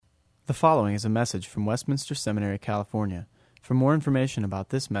The following is a message from Westminster Seminary, California. For more information about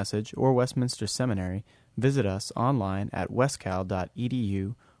this message or Westminster Seminary, visit us online at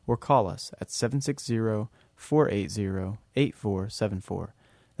westcal.edu or call us at 760-480-8474.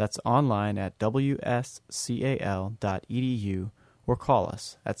 That's online at wscal.edu or call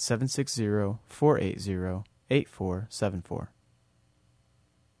us at 760-480-8474.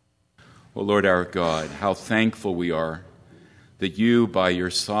 O Lord our God, how thankful we are that you, by your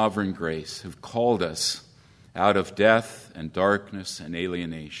sovereign grace, have called us out of death and darkness and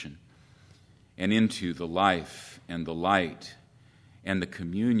alienation and into the life and the light and the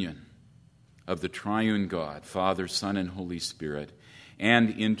communion of the triune God, Father, Son, and Holy Spirit,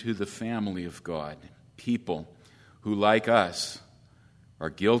 and into the family of God, people who, like us, are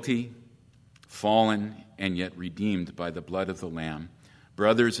guilty, fallen, and yet redeemed by the blood of the Lamb.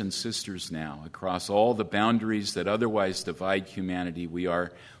 Brothers and sisters now, across all the boundaries that otherwise divide humanity, we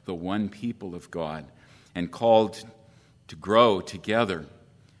are the one people of God and called to grow together,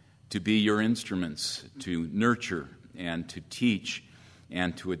 to be your instruments, to nurture and to teach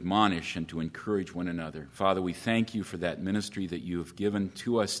and to admonish and to encourage one another. Father, we thank you for that ministry that you have given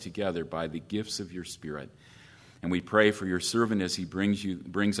to us together by the gifts of your Spirit. And we pray for your servant as he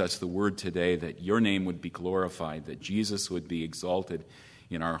brings us the word today, that your name would be glorified, that Jesus would be exalted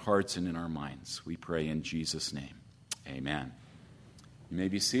in our hearts and in our minds. We pray in Jesus' name. Amen. You may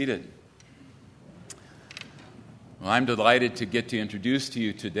be seated. Well, I'm delighted to get to introduce to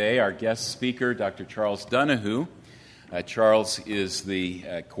you today our guest speaker, Dr. Charles Donohue. Charles is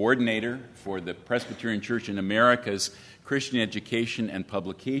the coordinator for the Presbyterian Church in America's Christian Education and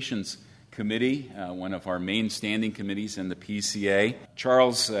Publications Committee, one of our main standing committees in the PCA.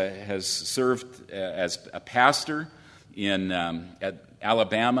 Charles has served as a pastor at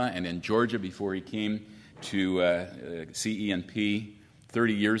Alabama and in Georgia before he came to CENP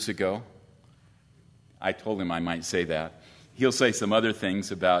 30 years ago. I told him I might say that. He'll say some other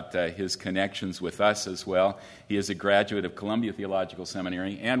things about his connections with us as well. He is a graduate of Columbia Theological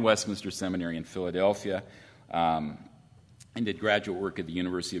Seminary and Westminster Seminary in Philadelphia, and did graduate work at the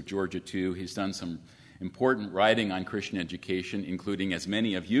University of Georgia, too. He's done some important writing on Christian education, including, as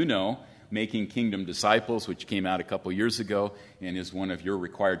many of you know, Making Kingdom Disciples, which came out a couple years ago and is one of your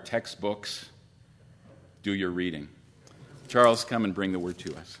required textbooks. Do your reading. Charles, come and bring the word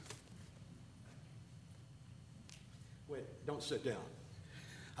to us. Wait, don't sit down.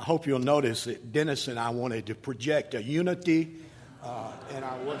 I hope you'll notice that Dennis and I wanted to project a unity in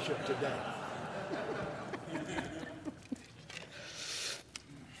our worship today.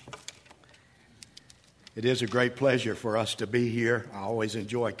 It is a great pleasure for us to be here. I always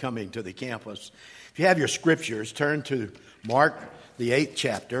enjoy coming to the campus. If you have your scriptures, turn to Mark, the 8th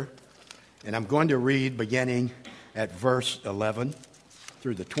chapter, and I'm going to read beginning at verse 11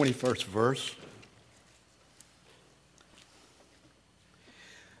 through the 21st verse.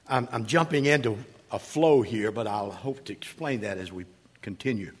 I'm jumping into a flow here, but I'll hope to explain that as we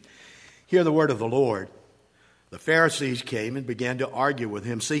continue. Hear the word of the Lord. The Pharisees came and began to argue with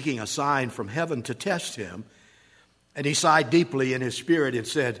him, seeking a sign from heaven to test him. And he sighed deeply in his spirit and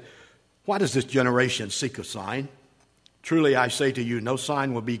said, "Why does this generation seek a sign? Truly I say to you, no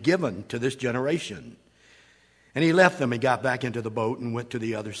sign will be given to this generation." And he left them and got back into the boat and went to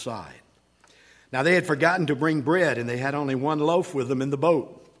the other side. Now they had forgotten to bring bread, and they had only one loaf with them in the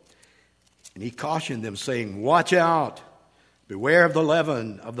boat. And he cautioned them, saying, "Watch out, beware of the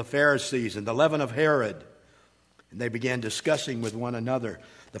leaven of the Pharisees and the leaven of Herod." And they began discussing with one another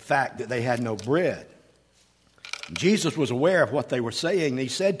the fact that they had no bread. And Jesus was aware of what they were saying, and he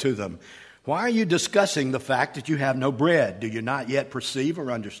said to them, "Why are you discussing the fact that you have no bread? Do you not yet perceive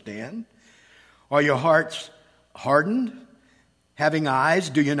or understand? Are your hearts hardened? Having eyes,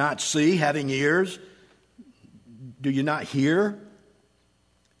 do you not see? Having ears, do you not hear?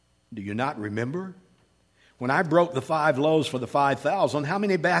 Do you not remember? When I broke the 5 loaves for the 5,000, how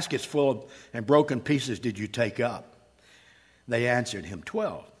many baskets full of and broken pieces did you take up?" They answered him,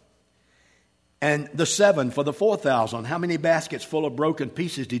 12. "And the 7 for the 4,000, how many baskets full of broken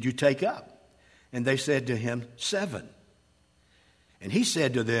pieces did you take up?" And they said to him, 7. And he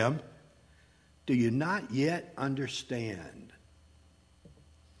said to them, "Do you not yet understand?"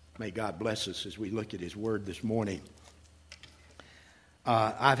 May God bless us as we look at his word this morning.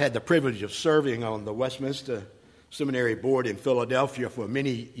 I've had the privilege of serving on the Westminster Seminary Board in Philadelphia for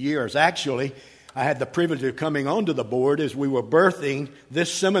many years. Actually, I had the privilege of coming onto the board as we were birthing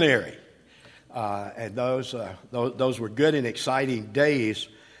this seminary. And those were good and exciting days.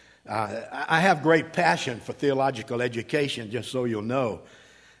 I have great passion for theological education, just so you'll know.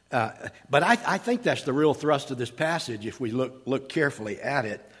 But I think that's the real thrust of this passage if we look carefully at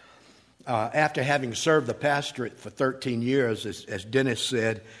it. after having served the pastorate for 13 years, as Dennis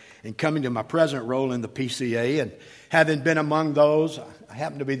said, and coming to my present role in the PCA, and having been among those, I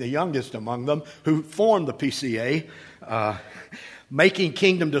happen to be the youngest among them, who formed the PCA, making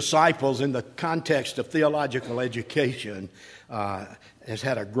kingdom disciples in the context of theological education has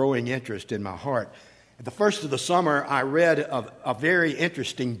had a growing interest in my heart. At the first of the summer, I read a very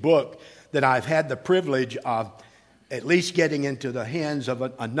interesting book that I've had the privilege of at least getting into the hands of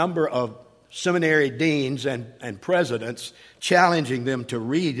a number of seminary deans and presidents, challenging them to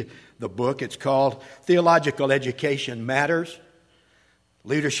read the book. It's called Theological Education Matters,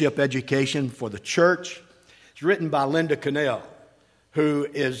 Leadership Education for the Church. It's written by Linda Connell, who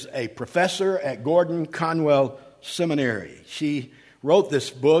is a professor at Gordon Conwell Seminary. She wrote this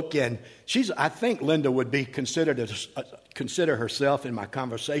book, and I think Linda would be consider herself, in my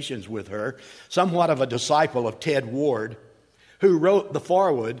conversations with her, somewhat of a disciple of Ted Ward, who wrote the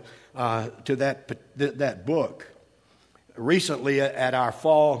foreword to that book. Recently, at our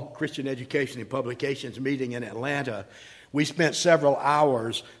fall Christian Education and Publications meeting in Atlanta, we spent several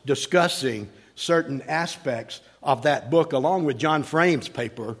hours discussing certain aspects of that book, along with John Frame's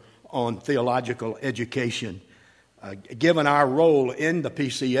paper on theological education. Given our role in the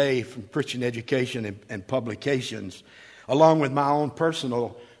PCA from Christian Education and Publications, along with my own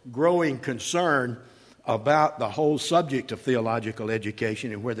personal growing concern about the whole subject of theological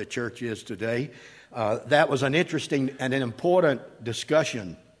education and where the church is today, that was an interesting and an important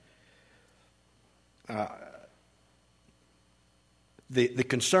discussion. The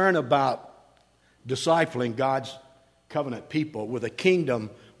concern about discipling God's covenant people with a kingdom,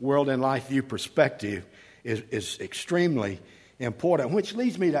 world, and life view perspective is extremely important, which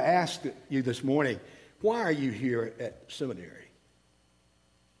leads me to ask you this morning, why are you here at seminary?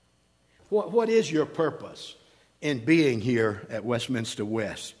 What is your purpose in being here at Westminster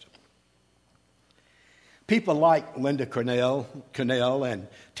West? People like Linda Connell and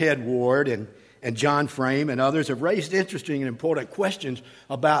Ted Ward and John Frame and others have raised interesting and important questions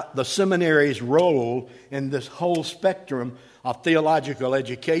about the seminary's role in this whole spectrum of theological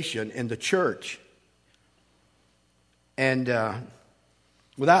education in the church. And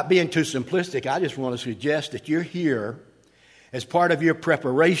without being too simplistic, I just want to suggest that you're here as part of your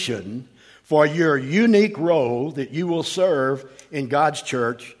preparation for your unique role that you will serve in God's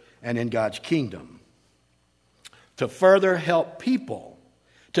church and in God's kingdom, to further help people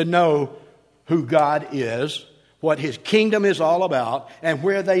to know who God is, what His kingdom is all about, and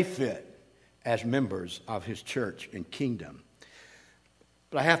where they fit as members of His church and kingdom.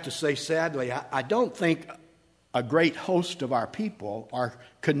 But I have to say, sadly, I don't think a great host of our people are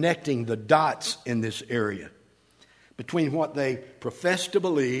connecting the dots in this area between what they profess to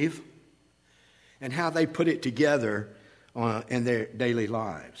believe and how they put it together in their daily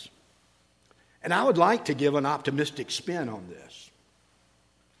lives. And I would like to give an optimistic spin on this.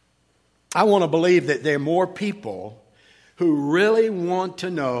 I want to believe that there are more people who really want to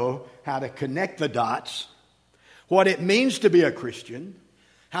know how to connect the dots, what it means to be a Christian,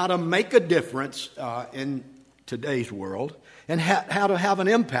 how to make a difference in today's world, and how to have an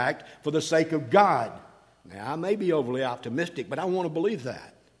impact for the sake of God. Now, I may be overly optimistic, but I want to believe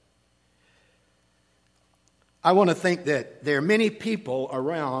that. I want to think that there are many people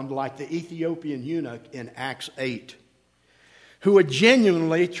around, like the Ethiopian eunuch in Acts 8, who are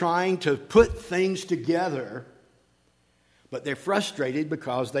genuinely trying to put things together, but they're frustrated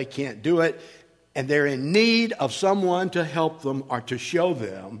because they can't do it, and they're in need of someone to help them or to show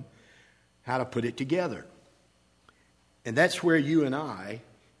them how to put it together. And that's where you and I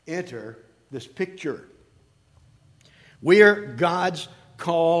enter this picture. We are God's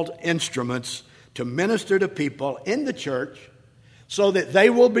called instruments to minister to people in the church so that they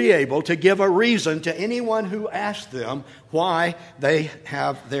will be able to give a reason to anyone who asks them why they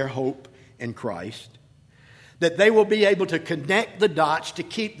have their hope in Christ. That they will be able to connect the dots to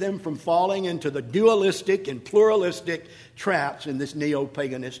keep them from falling into the dualistic and pluralistic traps in this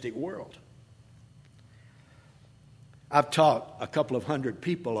neo-paganistic world. I've taught a couple of hundred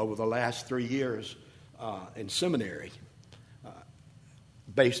people over the last 3 years in seminary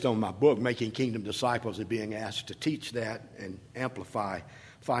based on my book, Making Kingdom Disciples, and being asked to teach that and amplify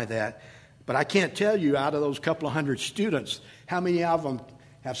that. But I can't tell you out of those couple of hundred students how many of them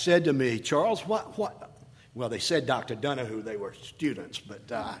have said to me, Charles, what? Well, they said Dr. Donahue, they were students,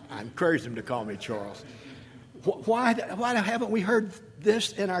 but I encouraged them to call me Charles. Why haven't we heard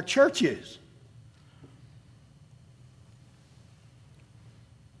this in our churches?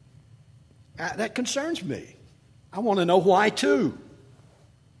 That concerns me. I want to know why, too.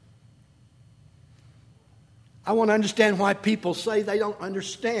 I want to understand why people say they don't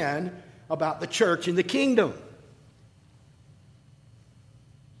understand about the church and the kingdom.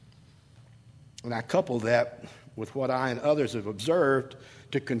 And I couple that with what I and others have observed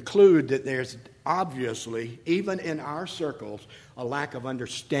to conclude that there's obviously, even in our circles, a lack of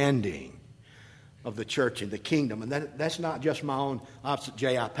understanding of the church and the kingdom. And that's not just my own opposite.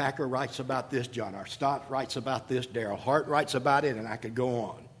 J.I. Packer writes about this, John R. Stott writes about this, Darrell Hart writes about it, and I could go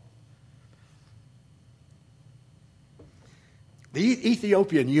on. The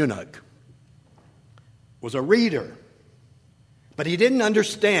Ethiopian eunuch was a reader, but he didn't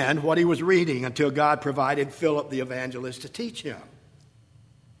understand what he was reading until God provided Philip the evangelist to teach him.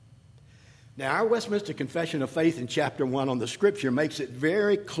 Now, our Westminster Confession of Faith in chapter 1 on the Scripture makes it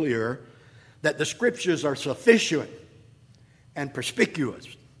very clear that the Scriptures are sufficient and perspicuous.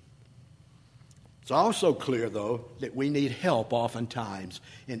 It's also clear, though, that we need help oftentimes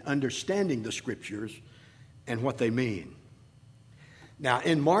in understanding the Scriptures and what they mean. Now,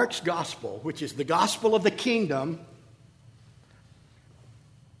 in Mark's Gospel, which is the Gospel of the Kingdom,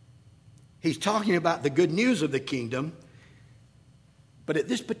 he's talking about the good news of the kingdom. But at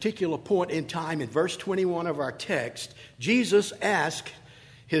this particular point in time, in verse 21 of our text, Jesus asked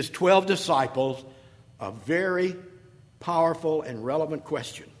his 12 disciples a very powerful and relevant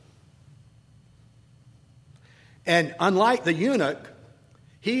question. And unlike the eunuch,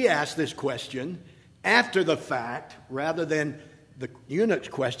 he asked this question after the fact rather than the eunuch's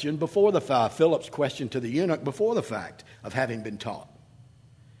question before the fact, Philip's question to the eunuch before the fact of having been taught.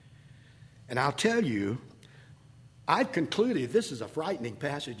 And I'll tell you, I've concluded this is a frightening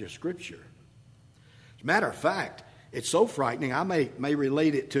passage of Scripture. As a matter of fact, it's so frightening, I may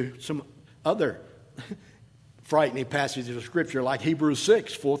relate it to some other frightening passages of Scripture like Hebrews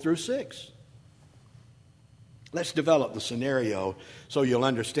 6, 4 through 6. Let's develop the scenario so you'll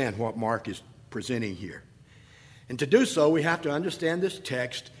understand what Mark is presenting here. And to do so, we have to understand this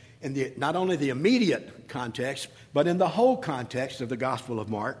text in not only the immediate context, but in the whole context of the Gospel of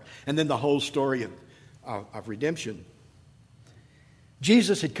Mark, and then the whole story of redemption.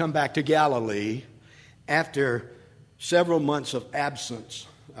 Jesus had come back to Galilee after several months of absence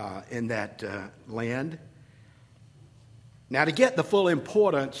in that land. Now, to get the full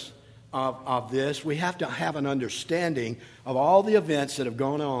importance of this, we have to have an understanding of all the events that have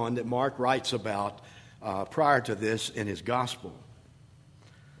gone on that Mark writes about prior to this in his Gospel.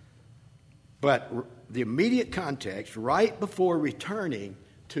 But the immediate context, right before returning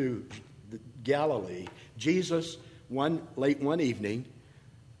to Galilee, Jesus, late one evening,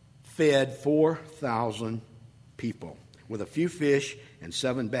 fed 4,000 people with a few fish and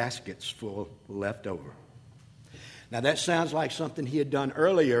 7 baskets full left over. Now that sounds like something he had done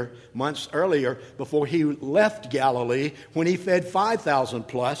months earlier, before he left Galilee, when he fed 5,000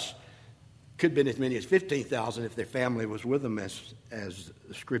 plus. Could have been as many as 15,000 if their family was with them, as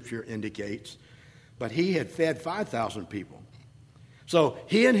the Scripture indicates. But he had fed 5,000 people. So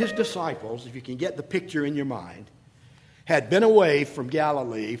he and his disciples, if you can get the picture in your mind, had been away from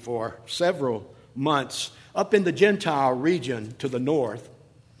Galilee for several months up in the Gentile region to the north.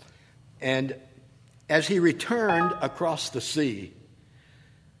 And as he returned across the sea,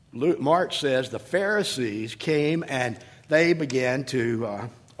 Mark says the Pharisees came and they began to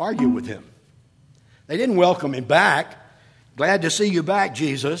argue with him. They didn't welcome him back. Glad to see you back,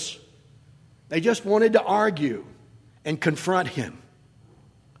 Jesus. They just wanted to argue and confront him.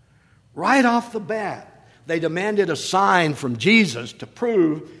 Right off the bat, they demanded a sign from Jesus to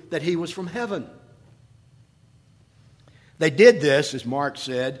prove that he was from heaven. They did this, as Mark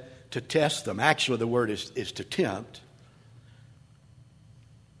said, to test them. Actually, the word is to tempt.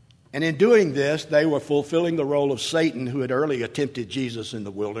 And in doing this, they were fulfilling the role of Satan, who had earlier tempted Jesus in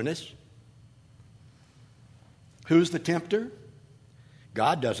the wilderness. Who's the tempter?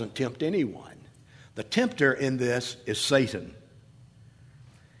 God doesn't tempt anyone. The tempter in this is Satan.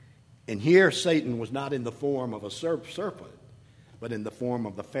 And here Satan was not in the form of a serpent, but in the form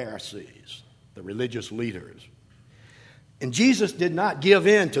of the Pharisees, the religious leaders. And Jesus did not give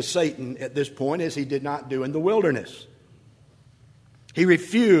in to Satan at this point, as he did not do in the wilderness. He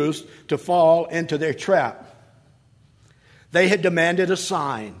refused to fall into their trap. They had demanded a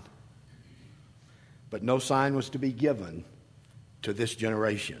sign, but no sign was to be given to this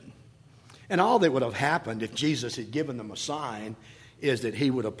generation. And all that would have happened if Jesus had given them a sign is that he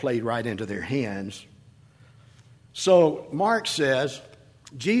would have played right into their hands. So Mark says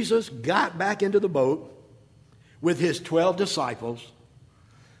Jesus got back into the boat with his 12 disciples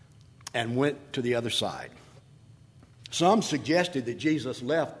and went to the other side. Some suggested that Jesus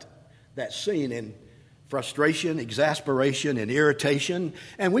left that scene in frustration, exasperation, and irritation,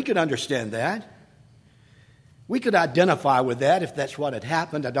 and we could understand that. We could identify with that if that's what had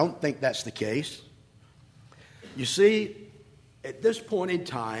happened. I don't think that's the case. You see, at this point in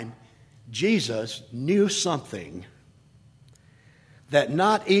time, Jesus knew something that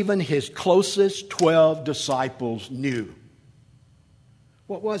not even his closest 12 disciples knew.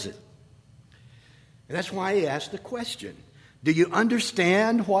 What was it? And that's why he asked the question, do you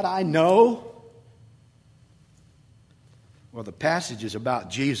understand what I know? Well, the passage is about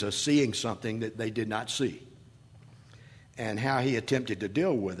Jesus seeing something that they did not see, and how he attempted to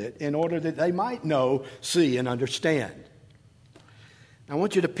deal with it in order that they might know, see, and understand. I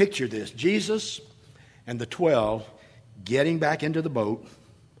want you to picture this. Jesus and the 12 getting back into the boat,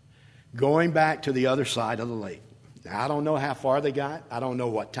 going back to the other side of the lake. Now, I don't know how far they got. I don't know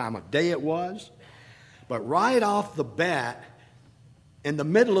what time of day it was. But right off the bat, in the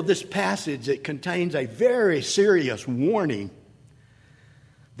middle of this passage, it contains a very serious warning.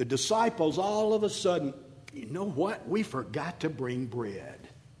 The disciples all of a sudden, you know what? We forgot to bring bread.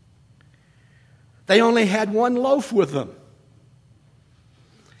 They only had one loaf with them.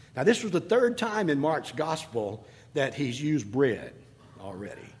 Now, this was the third time in Mark's gospel that he's used bread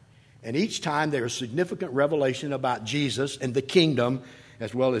already. And each time there is significant revelation about Jesus and the kingdom,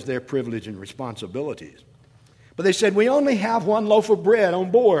 as well as their privilege and responsibilities. But they said, we only have one loaf of bread on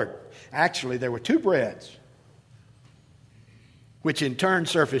board. Actually, there were two breads, which in turn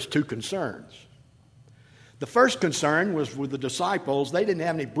surfaced two concerns. The first concern was with the disciples. They didn't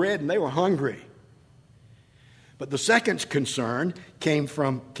have any bread and they were hungry. But the second concern came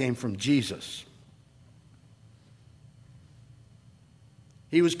from Jesus.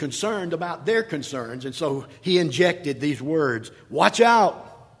 He was concerned about their concerns, and so he injected these words, watch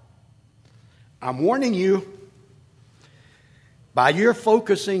out. I'm warning you. By your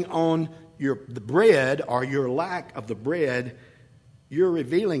focusing on the bread or your lack of the bread, you're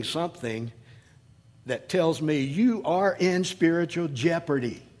revealing something that tells me you are in spiritual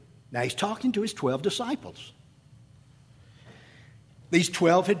jeopardy. Now, he's talking to his 12 disciples. These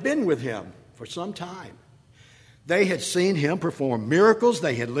 12 had been with him for some time. They had seen him perform miracles.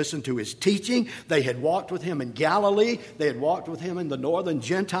 They had listened to his teaching. They had walked with him in Galilee. They had walked with him in the northern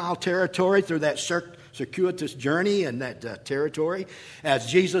Gentile territory through that circuitous journey in that territory as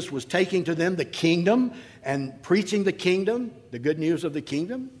Jesus was taking to them the kingdom and preaching the kingdom, the good news of the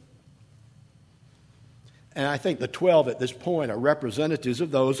kingdom. And I think the 12 at this point are representatives of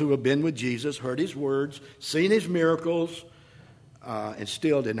those who have been with Jesus, heard his words, seen his miracles, and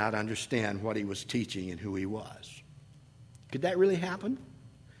still did not understand what he was teaching and who he was. Could that really happen?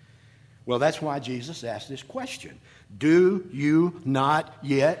 Well, that's why Jesus asked this question. Do you not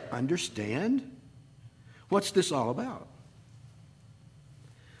yet understand? What's this all about?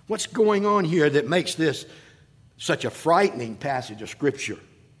 What's going on here that makes this such a frightening passage of Scripture?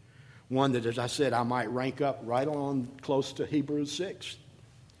 One that, as I said, I might rank up right on close to Hebrews 6.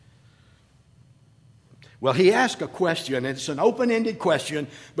 Well, he asked a question, and it's an open-ended question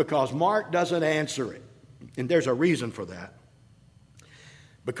because Mark doesn't answer it. And there's a reason for that.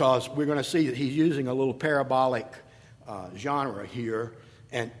 Because we're going to see that he's using a little parabolic genre here,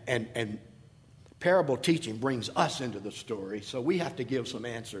 and parable teaching brings us into the story, so we have to give some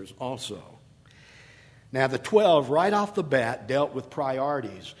answers also. Now, the 12, right off the bat, dealt with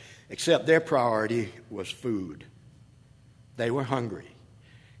priorities, except their priority was food. They were hungry.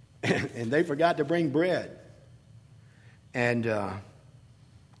 And they forgot to bring bread. And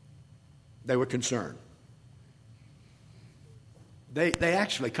they were concerned. They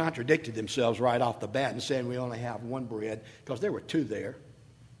actually contradicted themselves right off the bat and saying we only have one bread because there were two there.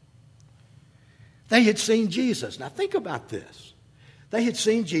 They had seen Jesus. Now think about this. They had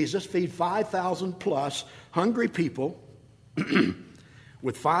seen Jesus feed 5,000 plus hungry people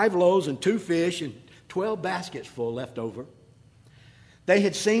with 5 loaves and 2 fish and 12 baskets full left over. They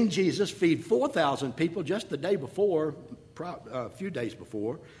had seen Jesus feed 4,000 people just the day before, a few days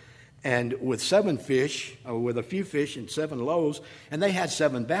before, and with 7 fish, or with a few fish and 7 loaves, and they had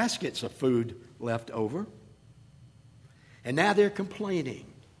 7 baskets of food left over. And now they're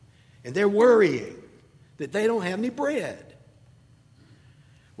complaining, and they're worrying that they don't have any bread.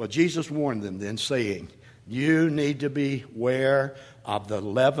 Well, Jesus warned them then, saying, you need to beware of the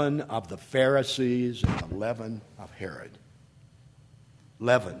leaven of the Pharisees and the leaven of Herod.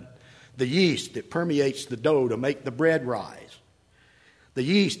 Leaven, the yeast that permeates the dough to make the bread rise. The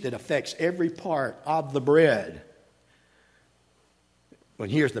yeast that affects every part of the bread. Well,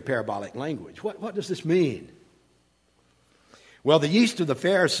 here's the parabolic language. What does this mean? Well, the yeast of the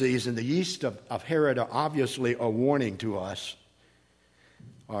Pharisees and the yeast of Herod are obviously a warning to us,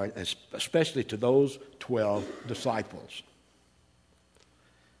 or especially to those 12 disciples.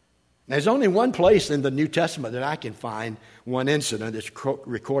 There's only one place in the New Testament that I can find one incident that's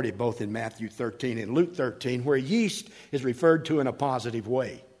recorded both in Matthew 13 and Luke 13 where yeast is referred to in a positive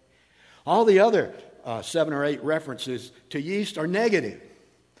way. All the other 7 or 8 references to yeast are negative.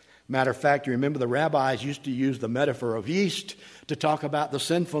 Matter of fact, you remember the rabbis used to use the metaphor of yeast to talk about the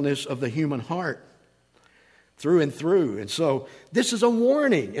sinfulness of the human heart through and through. And so this is a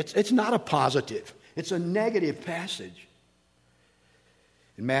warning. It's not a positive. It's a negative passage.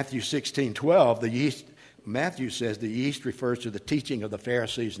 In Matthew 16:12, Matthew says the yeast refers to the teaching of the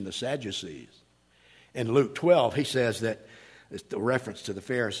Pharisees and the Sadducees. In Luke 12, he says that it's the reference to the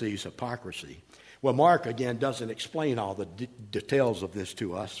Pharisees' hypocrisy. Well, Mark, again, doesn't explain all the details of this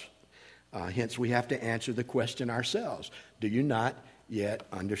to us. Hence, we have to answer the question ourselves. Do you not yet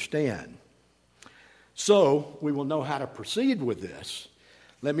understand? So, we will know how to proceed with this.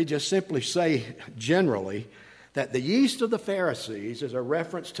 Let me just simply say generally that the yeast of the Pharisees is a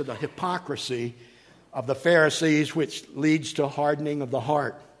reference to the hypocrisy of the Pharisees, which leads to hardening of the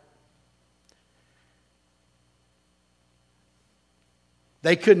heart.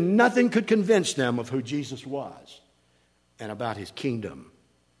 Nothing could convince them of who Jesus was and about his kingdom.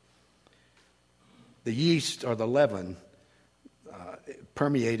 The yeast or the leaven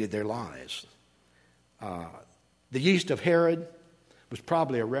permeated their lives. The yeast of Herod was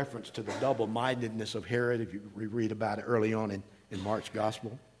probably a reference to the double-mindedness of Herod, if you read about it early on in Mark's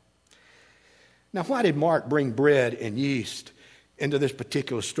gospel. Now, why did Mark bring bread and yeast into this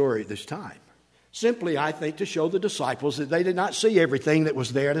particular story at this time? Simply, I think, to show the disciples that they did not see everything that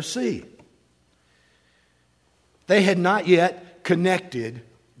was there to see. They had not yet connected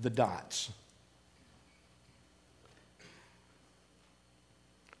the dots.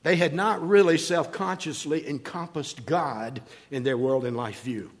 They had not really self-consciously encompassed God in their world and life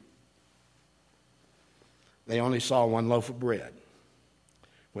view. They only saw one loaf of bread,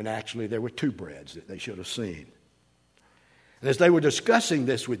 when actually there were 2 breads that they should have seen. And as they were discussing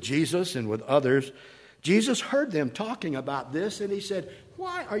this with Jesus and with others, Jesus heard them talking about this, and he said,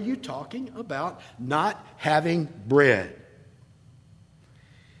 "Why are you talking about not having bread?"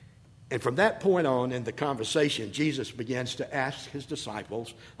 And from that point on in the conversation, Jesus begins to ask his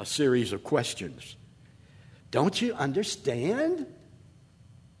disciples a series of questions. Don't you understand?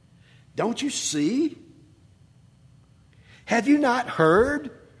 Don't you see? Have you not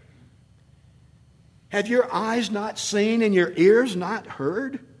heard? Have your eyes not seen and your ears not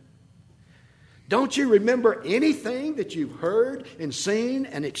heard? Don't you remember anything that you've heard and seen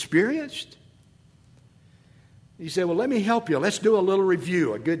and experienced? He said, well, let me help you. Let's do a little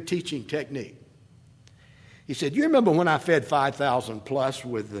review, a good teaching technique. He said, you remember when I fed 5,000 plus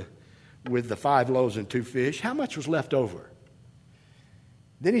with the 5 loaves and 2 fish? How much was left over?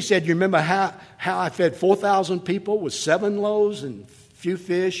 Then he said, you remember how I fed 4,000 people with 7 loaves and few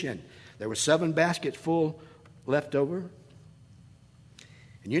fish, and there were 7 baskets full left over?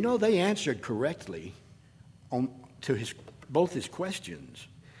 And you know, they answered correctly to both his questions.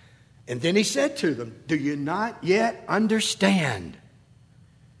 And then he said to them, do you not yet understand?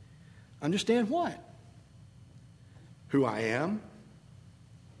 Understand what? Who I am,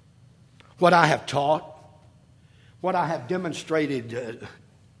 what I have taught, what I have demonstrated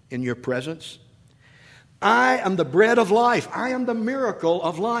in your presence. I am the bread of life. I am the miracle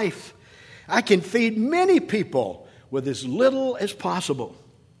of life. I can feed many people with as little as possible.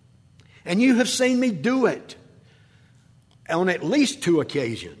 And you have seen me do it on at least 2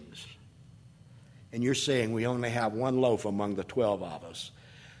 occasions. And you're saying we only have 1 loaf among the 12 of us,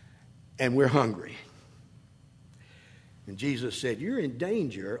 and we're hungry. And Jesus said, you're in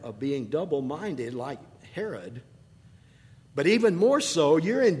danger of being double-minded like Herod, but even more so,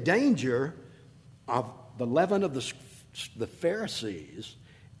 you're in danger of the leaven of the Pharisees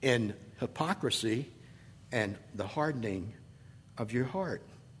in hypocrisy and the hardening of your heart.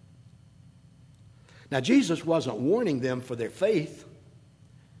 Now, Jesus wasn't warning them for their faith.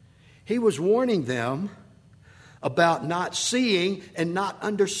 He was warning them about not seeing and not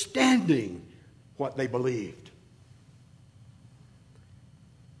understanding what they believed.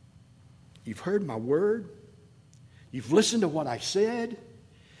 You've heard my word. You've listened to what I said.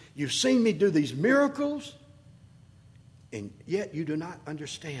 You've seen me do these miracles, and yet you do not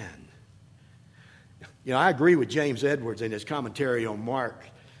understand. You know, I agree with James Edwards in his commentary on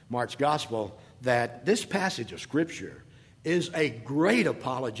Mark's Gospel that this passage of Scripture is a great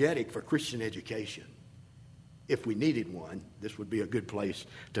apologetic for Christian education. If we needed one, this would be a good place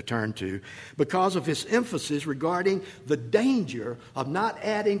to turn to, because of his emphasis regarding the danger of not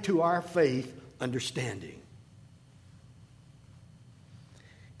adding to our faith understanding.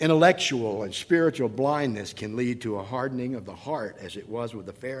 Intellectual and spiritual blindness can lead to a hardening of the heart, as it was with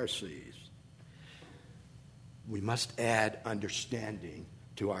the Pharisees. We must add understanding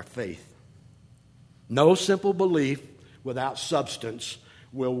to our faith. No simple belief without substance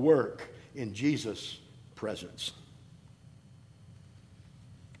will work in Jesus' presence.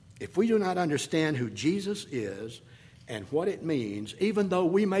 If we do not understand who Jesus is and what it means, even though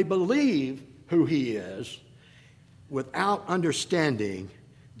we may believe who he is, without understanding,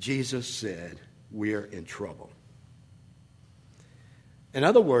 Jesus said, we're in trouble. In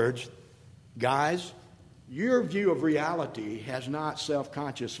other words, guys, your view of reality has not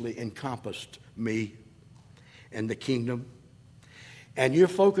self-consciously encompassed me and the kingdom. And your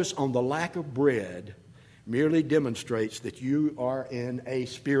focus on the lack of bread merely demonstrates that you are in a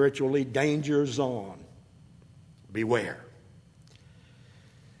spiritually danger zone. Beware.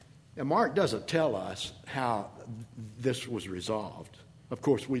 Now, Mark doesn't tell us how this was resolved. Of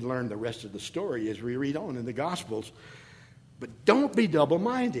course, we learn the rest of the story as we read on in the Gospels. But don't be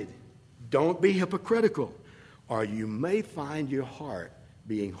double-minded. Don't be hypocritical, or you may find your heart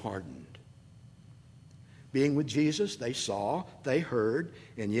being hardened. Being with Jesus, they saw, they heard,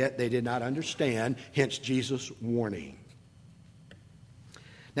 and yet they did not understand, hence Jesus' warning.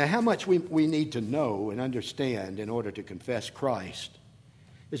 Now, how much we need to know and understand in order to confess Christ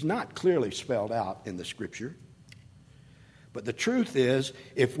is not clearly spelled out in the Scripture. But the truth is,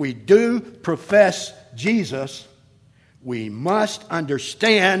 if we do profess Jesus, we must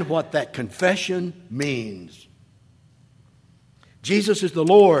understand what that confession means. Jesus is the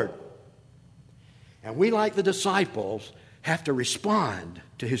Lord. And we, like the disciples, have to respond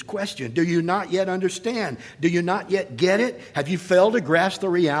to his question. Do you not yet understand? Do you not yet get it? Have you failed to grasp the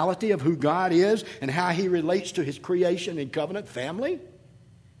reality of who God is and how he relates to his creation and covenant family?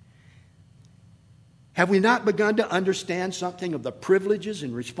 Have we not begun to understand something of the privileges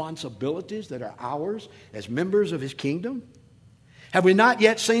and responsibilities that are ours as members of his kingdom? Have we not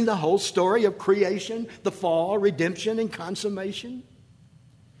yet seen the whole story of creation, the fall, redemption, and consummation?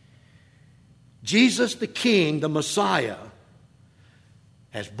 Jesus the King, the Messiah,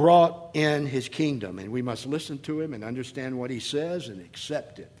 has brought in his kingdom, and we must listen to him and understand what he says and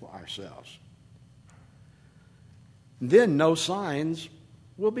accept it for ourselves. And then no signs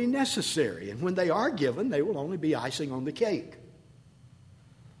will be necessary, and when they are given, they will only be icing on the cake.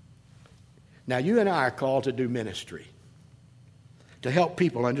 Now, you and I are called to do ministry, to help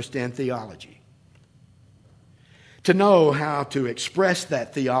people understand theology, to know how to express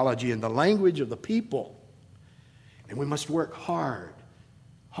that theology in the language of the people. And we must work hard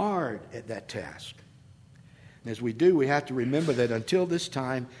at that task. And as we do, we have to remember that until this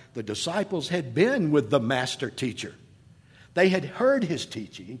time, the disciples had been with the master teacher. They had heard his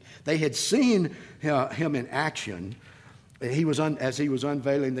teaching. They had seen him in action as he was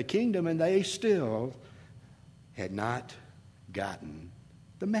unveiling the kingdom, and they still had not gotten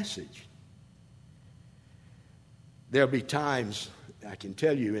the message. There'll be times, I can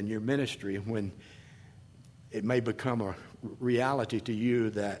tell you, in your ministry when it may become a reality to you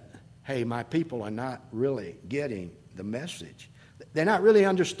that, hey, my people are not really getting the message. They're not really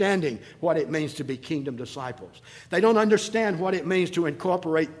understanding what it means to be kingdom disciples. They don't understand what it means to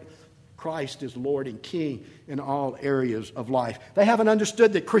incorporate Christ as Lord and King in all areas of life. They haven't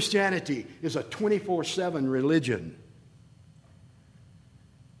understood that Christianity is a 24/7 religion.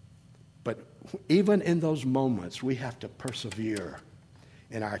 But even in those moments, we have to persevere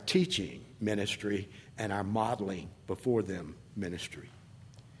in our teaching ministry and our modeling before them ministry.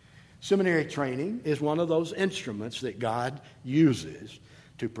 Seminary training is one of those instruments that God uses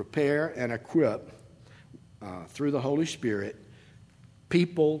to prepare and equip, through the Holy Spirit,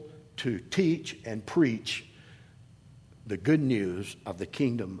 people to teach and preach the good news of the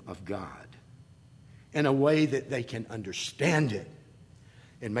kingdom of God in a way that they can understand it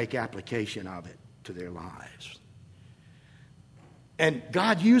and make application of it to their lives. And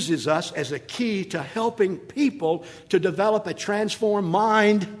God uses us as a key to helping people to develop a transformed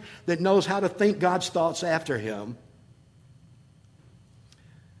mind that knows how to think God's thoughts after him,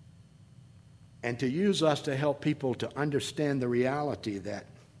 and to use us to help people to understand the reality that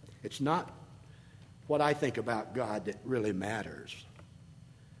it's not what I think about God that really matters,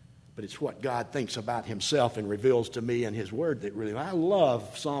 but it's what God thinks about himself and reveals to me in his word that really matters. I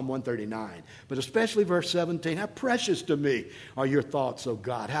love Psalm 139, but especially verse 17. How precious to me are your thoughts, O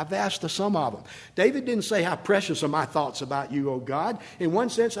God. How vast are some of them. David didn't say, how precious are my thoughts about you, O God. In one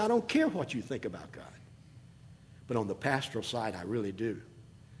sense, I don't care what you think about God. But on the pastoral side, I really do.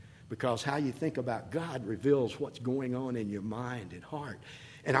 Because how you think about God reveals what's going on in your mind and heart.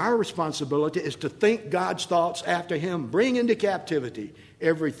 And our responsibility is to think God's thoughts after Him. Bring into captivity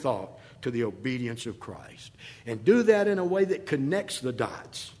every thought to the obedience of Christ. And do that in a way that connects the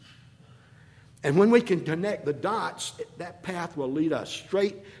dots. And when we can connect the dots, that path will lead us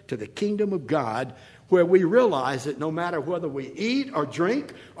straight to the kingdom of God, where we realize that no matter whether we eat or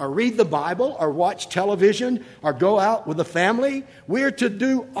drink or read the Bible or watch television or go out with the family, we're to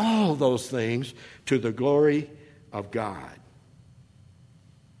do all those things to the glory of God.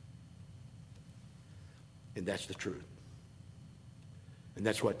 And that's the truth. And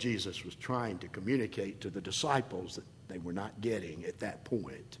that's what Jesus was trying to communicate to the disciples that they were not getting at that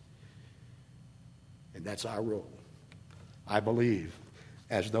point. And that's our role, I believe,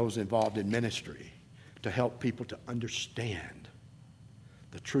 as those involved in ministry, to help people to understand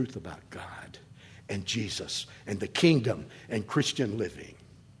the truth about God and Jesus and the kingdom and Christian living.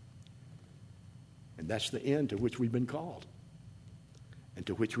 And that's the end to which we've been called and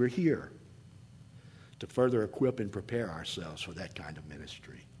to which we're here, to further equip and prepare ourselves for that kind of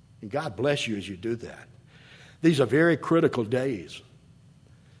ministry. And God bless you as you do that. These are very critical days,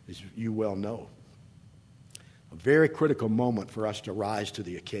 as you well know. A very critical moment for us to rise to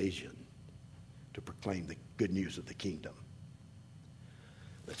the occasion to proclaim the good news of the kingdom.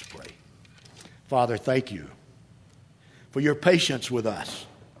 Let's pray. Father, thank you for your patience with us,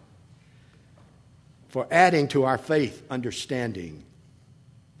 for adding to our faith understanding,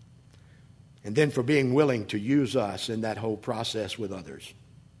 and then for being willing to use us in that whole process with others.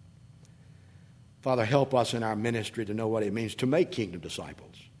 Father, help us in our ministry to know what it means to make kingdom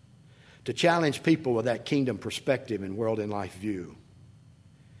disciples, to challenge people with that kingdom perspective and world and life view,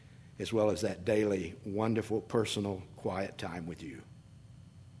 as well as that daily, wonderful, personal, quiet time with you.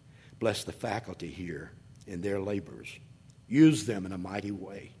 Bless the faculty here in their labors. Use them in a mighty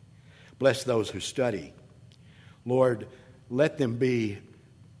way. Bless those who study. Lord, let them be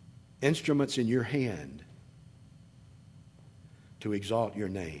instruments in your hand to exalt your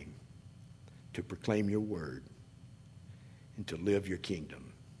name, to proclaim your word, and to live your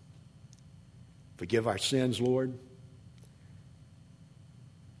kingdom. Forgive our sins, Lord.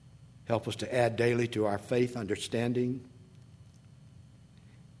 Help us to add daily to our faith understanding,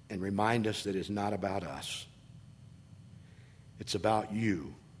 and remind us that it's not about us. It's about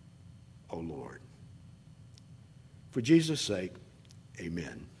you, O Lord. For Jesus' sake,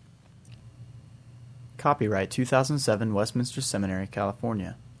 amen. Copyright 2007 Westminster Seminary,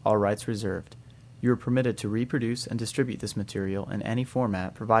 California. All rights reserved. You are permitted to reproduce and distribute this material in any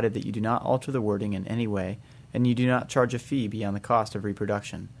format, provided that you do not alter the wording in any way, and you do not charge a fee beyond the cost of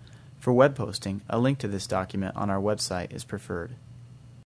reproduction. For web posting, a link to this document on our website is preferred.